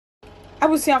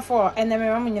Abusiafo ene me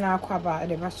mamu nyina akwaba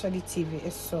de Bashali TV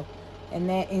eso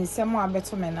ene nsemo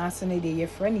abeto me na ase ne de ye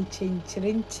frɛ ne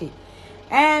chenchirenchi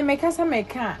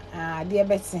meka de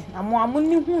beti amo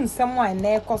amuni hu nsemo a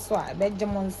ene ekoso a beje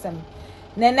mo nsem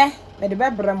nene me de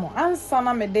bebre mo ansa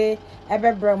na me de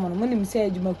ebebre mo no munim se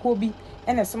adwumakuo bi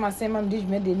ene so masema me de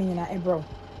dwuma de ni nyina ebro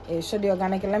Shodi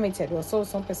Organic Limited or so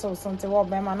some person something what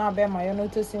be ma na be ma yo no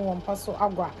to sin one paso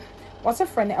agwa. What's a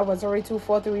friend? I was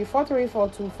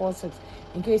 0243434246.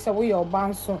 In case I your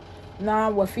banso na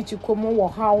wa fit you come wo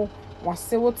how was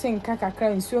se wotin kakakra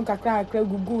nsuo kakra akra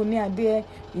gugu ni ade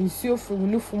nsuo furu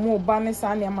nufu mu ba ne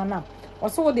sa ne mana.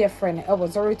 What's what dear friend? I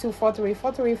was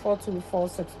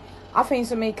 0243434246. After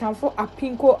so make come for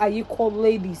Apinko Ayiko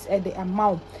ladies at the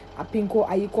amount. Apinko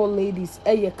Ayiko ladies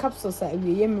ye capsules at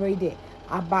we yem ready.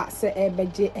 Aba se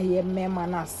ebeje mema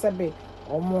na sebe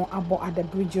omo abo at the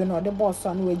bridge no the boss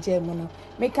on we jemu no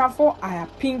make am for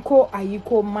Apinko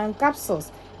Ayiko man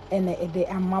capsules ene de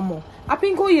amamo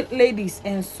Apinko ladies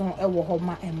enso ewo ho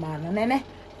ma ema no nene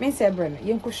me se bre no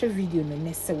yenkohwe video no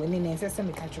ne se we ne ne se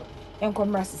me kacho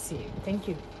yenkomra sisi. Thank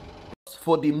you.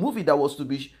 For the movie that was to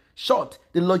be shot,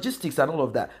 the logistics and all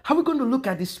of that, how are we going to look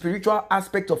at the spiritual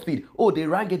aspect of it? Oh, they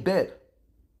rang a bell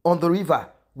on the river.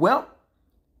 Well,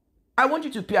 I want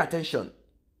you to pay attention.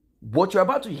 What you're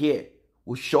about to hear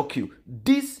will shock you.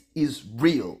 This is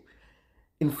real.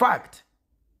 In fact,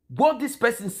 what this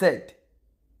person said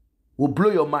will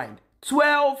blow your mind.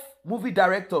 12 movie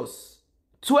directors,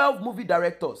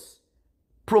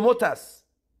 promoters.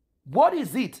 What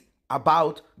is it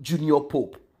about Junior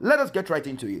Pope? Let us get right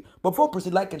into it. But before we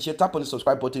proceed, like and share, tap on the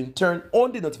subscribe button, turn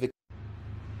on the notification.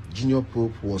 Junior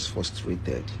Pope was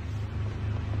frustrated.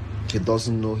 He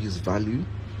doesn't know his value.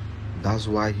 That's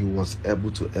why he was able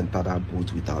to enter that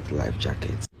boat without life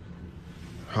jackets.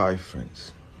 Hi,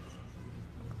 friends.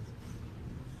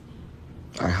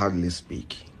 I hardly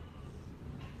speak.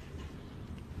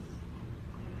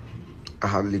 I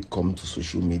hardly come to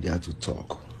social media to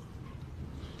talk.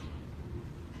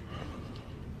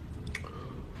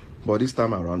 But this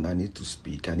time around, I need to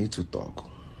speak. I need to talk.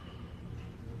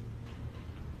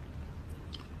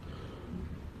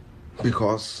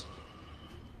 Because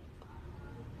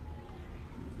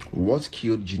what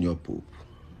killed Junior Pope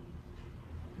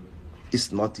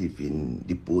is not even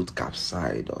the boat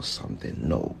capsized or something.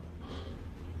 No.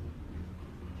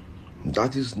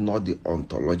 That is not the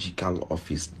ontological of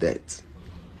his death.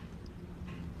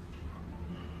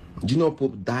 Junior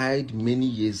Pope died many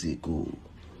years ago.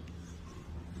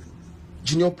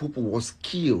 Junior Pope was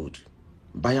killed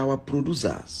by our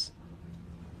producers.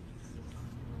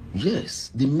 Yes,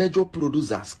 the major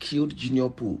producers killed Junior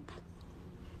Pope.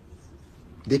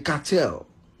 The cartel,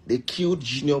 they killed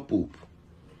Junior Pope.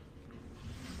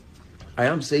 I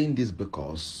am saying this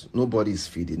because nobody is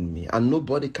feeding me and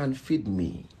nobody can feed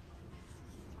me.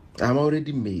 I'm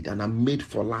already made and I'm made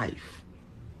for life.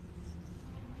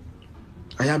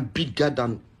 I am bigger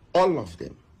than all of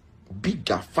them.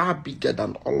 Bigger, far bigger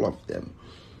than all of them.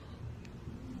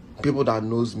 People that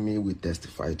knows me will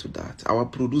testify to that. Our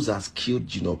producers killed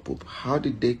Junior Pope. How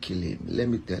did they kill him? Let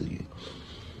me tell you.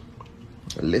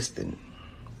 Listen.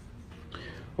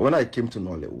 When I came to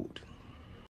Nollywood,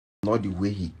 not the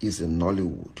way he is in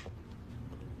Nollywood,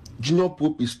 Junior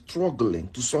Pope is struggling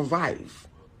to survive.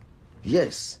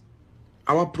 Yes,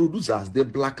 our producers, they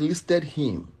blacklisted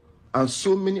him and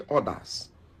so many others.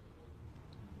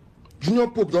 Junior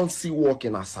Pope don't see work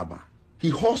in Asaba. He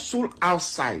hustled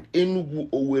outside Enugu,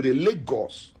 Owerri,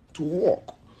 Lagos to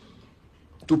work,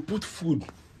 to put food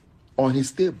on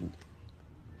his table.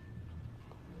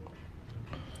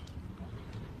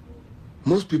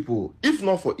 Most people, if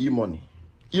not for E-Money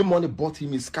bought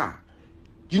him his car.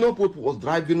 Junior Pope was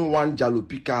driving one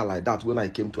jalopy car like that when I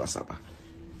came to Asaba.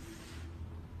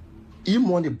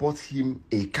 E-Money bought him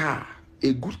a car,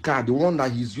 a good car, the one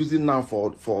that he's using now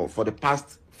for the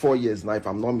past 4 years now, if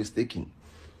I'm not mistaken.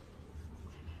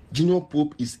 Junior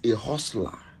Pope is a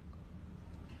hustler.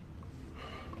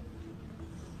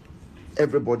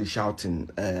 Everybody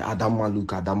shouting, Adam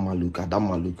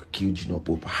Maluk killed Junior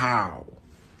Pope. How?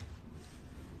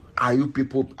 Are you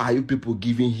people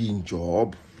giving him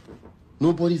job?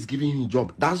 Nobody's giving him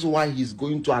job. That's why he's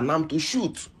going to Anam to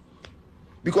shoot.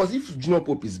 Because if Junior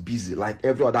Pope is busy, like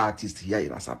every other artist here in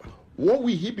Asaba, what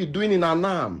will he be doing in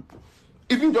Anam?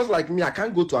 Even just like me, I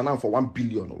can't go to Anam for 1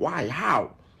 billion. Why?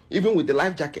 How? Even with the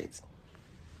life jacket.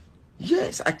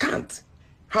 Yes, I can't.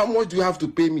 How much do you have to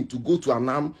pay me to go to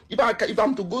Anam? If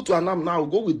I'm to go to Anam now,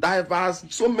 go with divers,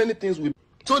 so many things.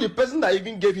 So the person that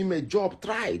even gave him a job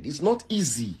tried. It's not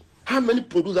easy. How many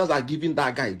producers are giving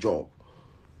that guy a job?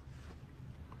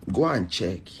 Go and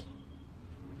check.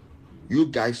 You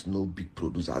guys know big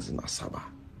producers in Asaba.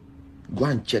 Go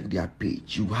and check their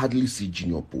page. You hardly see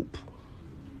Junior Pope.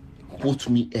 Put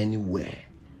me anywhere.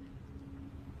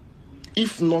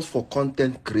 If not for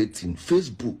content creating,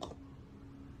 Facebook.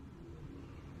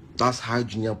 That's how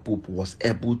Junior Pope was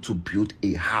able to build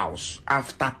a house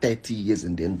after 30 years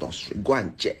in the industry. Go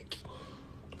and check.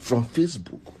 From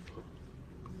Facebook.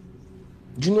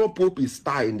 Junior Pope is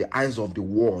star in the eyes of the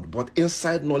world, but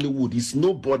inside Nollywood, he's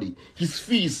nobody. His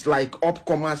fee is like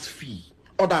upcomers' fee.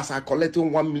 Others are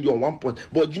collecting 1 million, 1 point,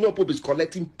 but Junior Pope is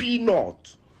collecting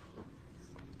peanuts.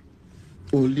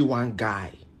 Only one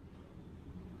guy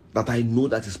that I know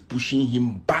that is pushing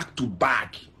him back to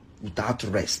back without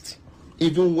rest.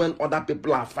 Even when other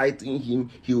people are fighting him,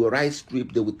 he will write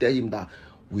script. They will tell him that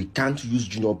we can't use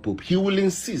Junior Pope. He will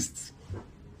insist.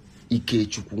 Ike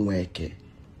Chukwunweke.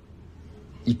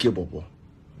 Ike Bobo,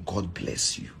 God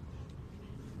bless you.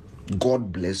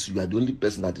 God bless you. You are the only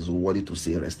person that is worthy to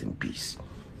say rest in peace.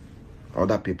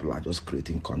 Other people are just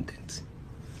creating content.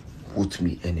 Put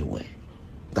me anywhere.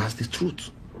 That's the truth.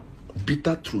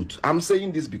 Bitter truth. I'm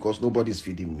saying this because nobody is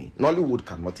feeding me. Nollywood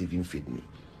cannot even feed me.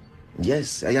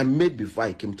 Yes, I am made before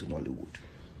I came to Nollywood.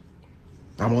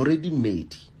 I'm already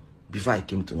made before I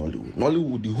came to Nollywood.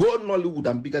 Nollywood, the whole Nollywood,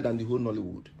 I'm bigger than the whole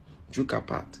Nollywood. Joke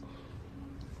apart.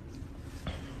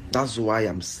 That's why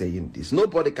I'm saying this.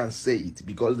 Nobody can say it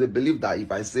because they believe that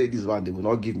if I say this one, they will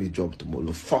not give me a job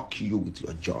tomorrow. Fuck you with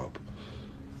your job.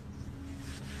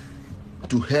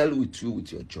 To hell with you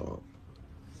with your job.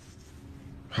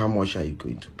 How much are you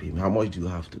going to pay me? How much do you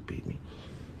have to pay me?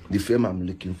 The fame I'm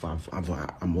looking for,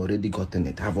 I'm already gotten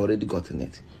it. I've already gotten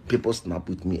it. People snap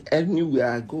with me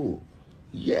anywhere I go.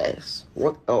 Yes.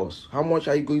 What else? How much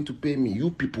are you going to pay me?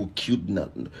 You people killed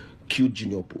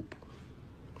Junior Pope.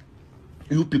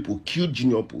 You people killed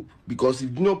Junior Pope. Because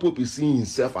if Junior Pope is seeing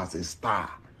himself as a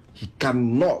star, he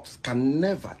can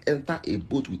never enter a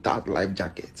boat without life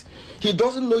jacket. He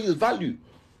doesn't know his value.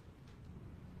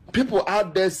 People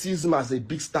out there sees him as a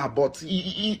big star, but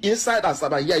he inside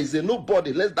Asaba, yeah, he's a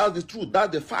nobody. That's the truth.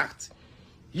 That's the fact.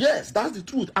 Yes, that's the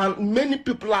truth. And many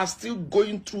people are still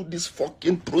going through this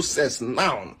fucking process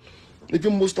now.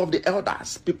 Even most of the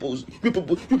elders, people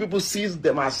sees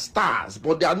them as stars,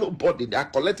 but they are nobody. They are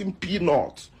collecting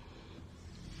peanuts.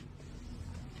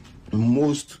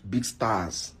 Most big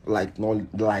stars like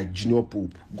Junior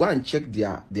Pope, go and check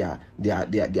their go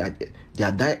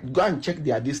and check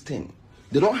their this thing.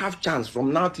 They don't have chance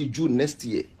from now till June next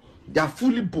year. They are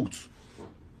fully booked.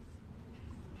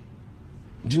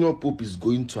 Junior Pope is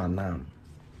going to Anam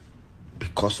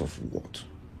because of what?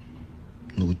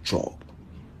 No job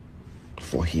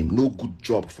for him, no good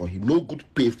job for him, no good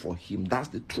pay for him. That's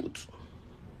the truth.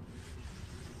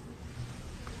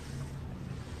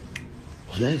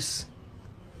 Yes.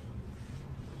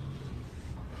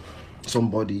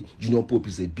 Somebody, Junior Pope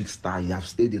is a big star. He has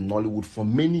stayed in Nollywood for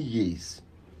many years.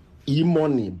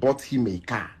 E-Money bought him a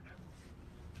car.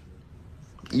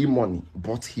 E-Money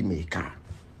bought him a car.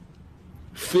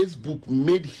 Facebook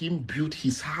made him build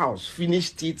his house,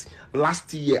 finished it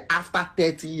last year after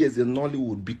 30 years in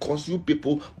Nollywood because you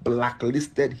people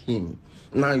blacklisted him.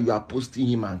 Now you are posting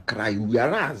him and crying,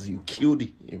 whereas you killed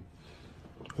him.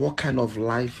 What kind of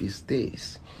life is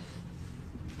this?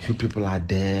 You people are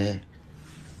there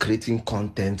creating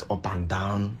content up and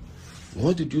down.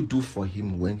 What did you do for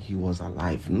him when he was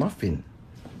alive? Nothing.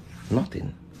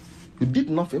 Nothing. You did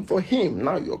nothing for him.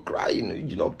 Now you're crying.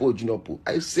 Junior Pope.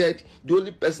 I said the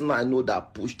only person I know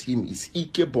that pushed him is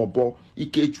Ike Bobo,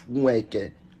 Ike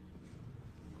Chukwunweke.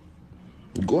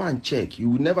 Go and check.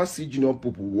 You will never see Junior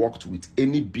Pope worked with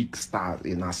any big stars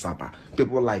in Asaba.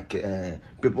 People like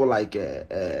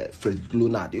Fred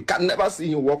Leonard. You can never see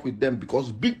him work with them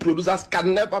because big producers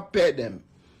can never pay them.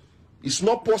 It's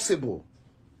not possible.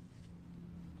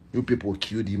 You people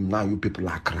killed him. Now you people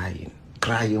are crying.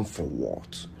 Crying for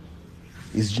what?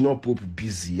 Is Junior Pope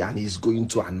busy and he's going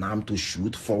to Anam to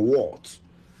shoot for what?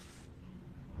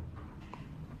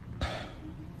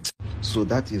 So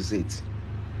that is it.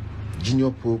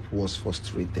 Junior Pope was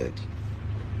frustrated.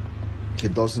 He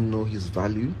doesn't know his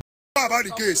value. About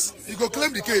the case, he go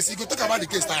claim the case. He go talk about the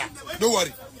case. Don't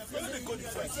worry.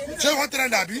 Say one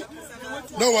trend, Abi.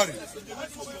 Don't worry.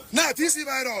 Now, TC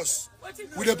virus.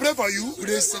 We dey pray for you. We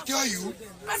dey secure you.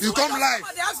 You come live.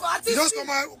 You just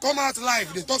come out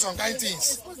live. They talk some kind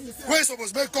things. Where you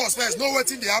supposed to make calls first? Know what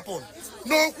thing they happen.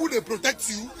 Know who they protect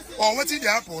you or what thing they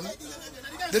happen.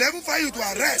 They never find you to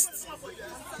arrest.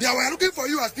 They were looking for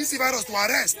you as PC virus to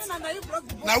arrest.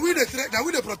 Now we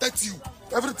they protect you.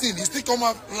 Everything you still come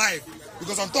out live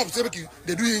because on top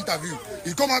they do your interview.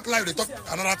 You come out live, they talk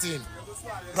another thing,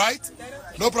 right?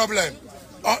 No problem.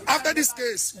 After this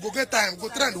case, we go get time, we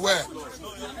go trend well.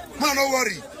 Man, don't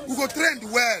worry, we go trend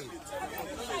well.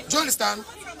 Do you understand?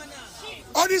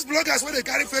 All these bloggers where they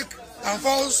carry fake and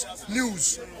false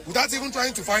news without even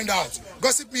trying to find out.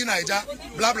 Gossip me Naija,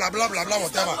 blah blah blah blah blah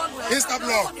whatever. Insta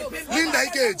blog, Linda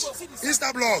Ikage,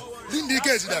 Insta blog, Linda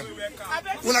Ikage them.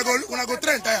 When I go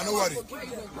trend tire, no worry. Do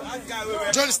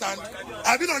you understand?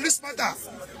 I've been on this matter.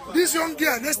 This young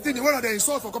girl, next thing, one of the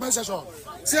insult for comment section.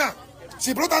 See her,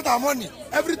 she brought out her money,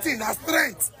 everything, her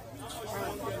strength.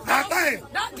 Her time.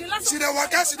 She the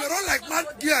waka, she the run like mad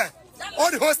girl.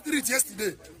 All the whole street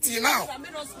yesterday, till now.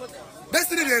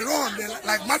 Yesterday they run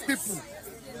like mad people.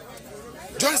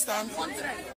 Do you understand?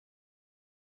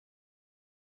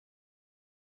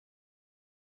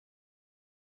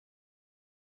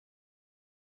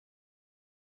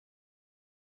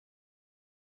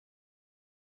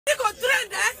 Go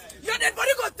trend, your dead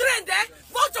body go trend,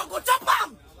 vulture go chop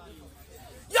am.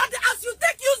 As you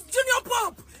take use Junior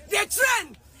Pope, they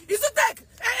trend. Is it take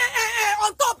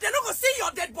on top? They don't go see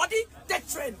your dead body, they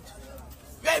trend.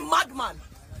 You're a madman.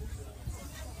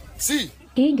 See.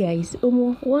 Hey guys,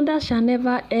 wonder shall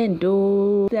never end.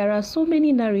 Oh, there are so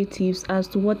many narratives as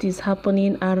to what is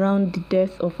happening around the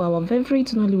death of our favorite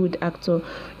Nollywood actor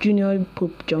Junior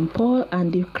Pope John Paul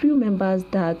and the crew members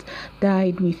that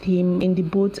died with him in the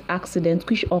boat accident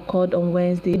which occurred on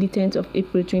Wednesday, the 10th of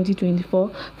April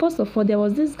 2024. First of all, there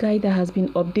was this guy that has been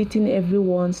updating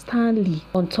everyone, Stanley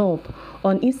on top.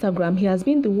 On Instagram, he has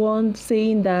been the one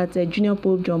saying that Junior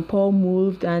Pope John Paul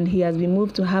moved and he has been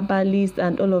moved to Herbalist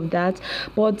and all of that.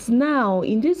 But now,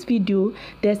 in this video,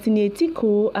 Destiny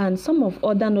Etiko and some of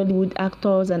other Nollywood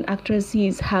actors and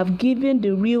actresses have given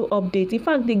the real update. In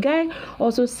fact, the guy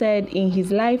also said in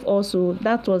his live also,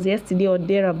 that was yesterday or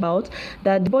thereabout,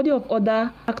 that the body of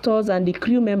other actors and the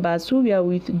crew members who were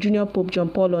with Junior Pope John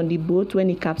Paul on the boat when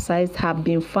he capsized have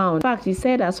been found. In fact, he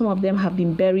said that some of them have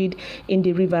been buried in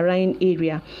the riverine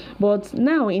area. But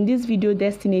now in this video,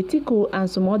 Destiny Etiko and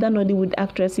some other Nollywood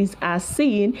actresses are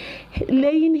saying,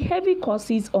 laying heavy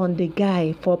curses on the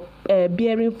guy for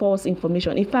bearing false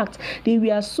information. In fact, they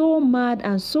were so mad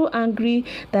and so angry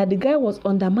that the guy was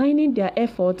undermining their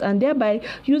efforts and thereby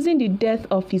using the death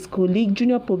of his colleague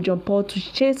Junior Pope John Paul to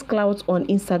chase clout on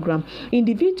Instagram. In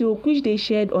the video which they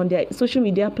shared on their social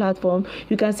media platform,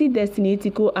 you can see Destiny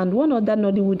Etiko and one other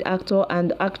Nollywood actor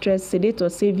and actress, Sedator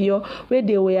Savior, where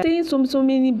they were saying so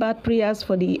many bad prayers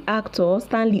for the actor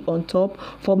Stanley on top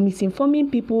for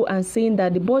misinforming people and saying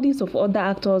that the bodies of other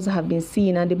actors have been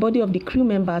seen and the body of the crew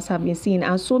members have been seen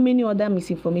and so many other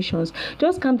misinformations.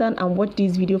 Just calm down and watch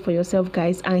this video for yourself,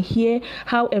 guys, and hear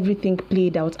how everything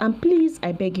played out. And please,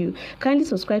 I beg you, kindly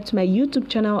subscribe to my YouTube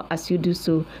channel as you do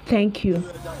so. Thank you.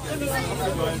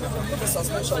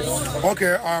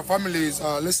 Okay, our families,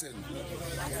 listen.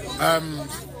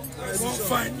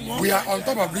 We are on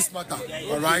top of this matter,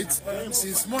 all right?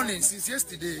 Since morning, since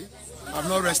yesterday, I've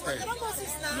not rested.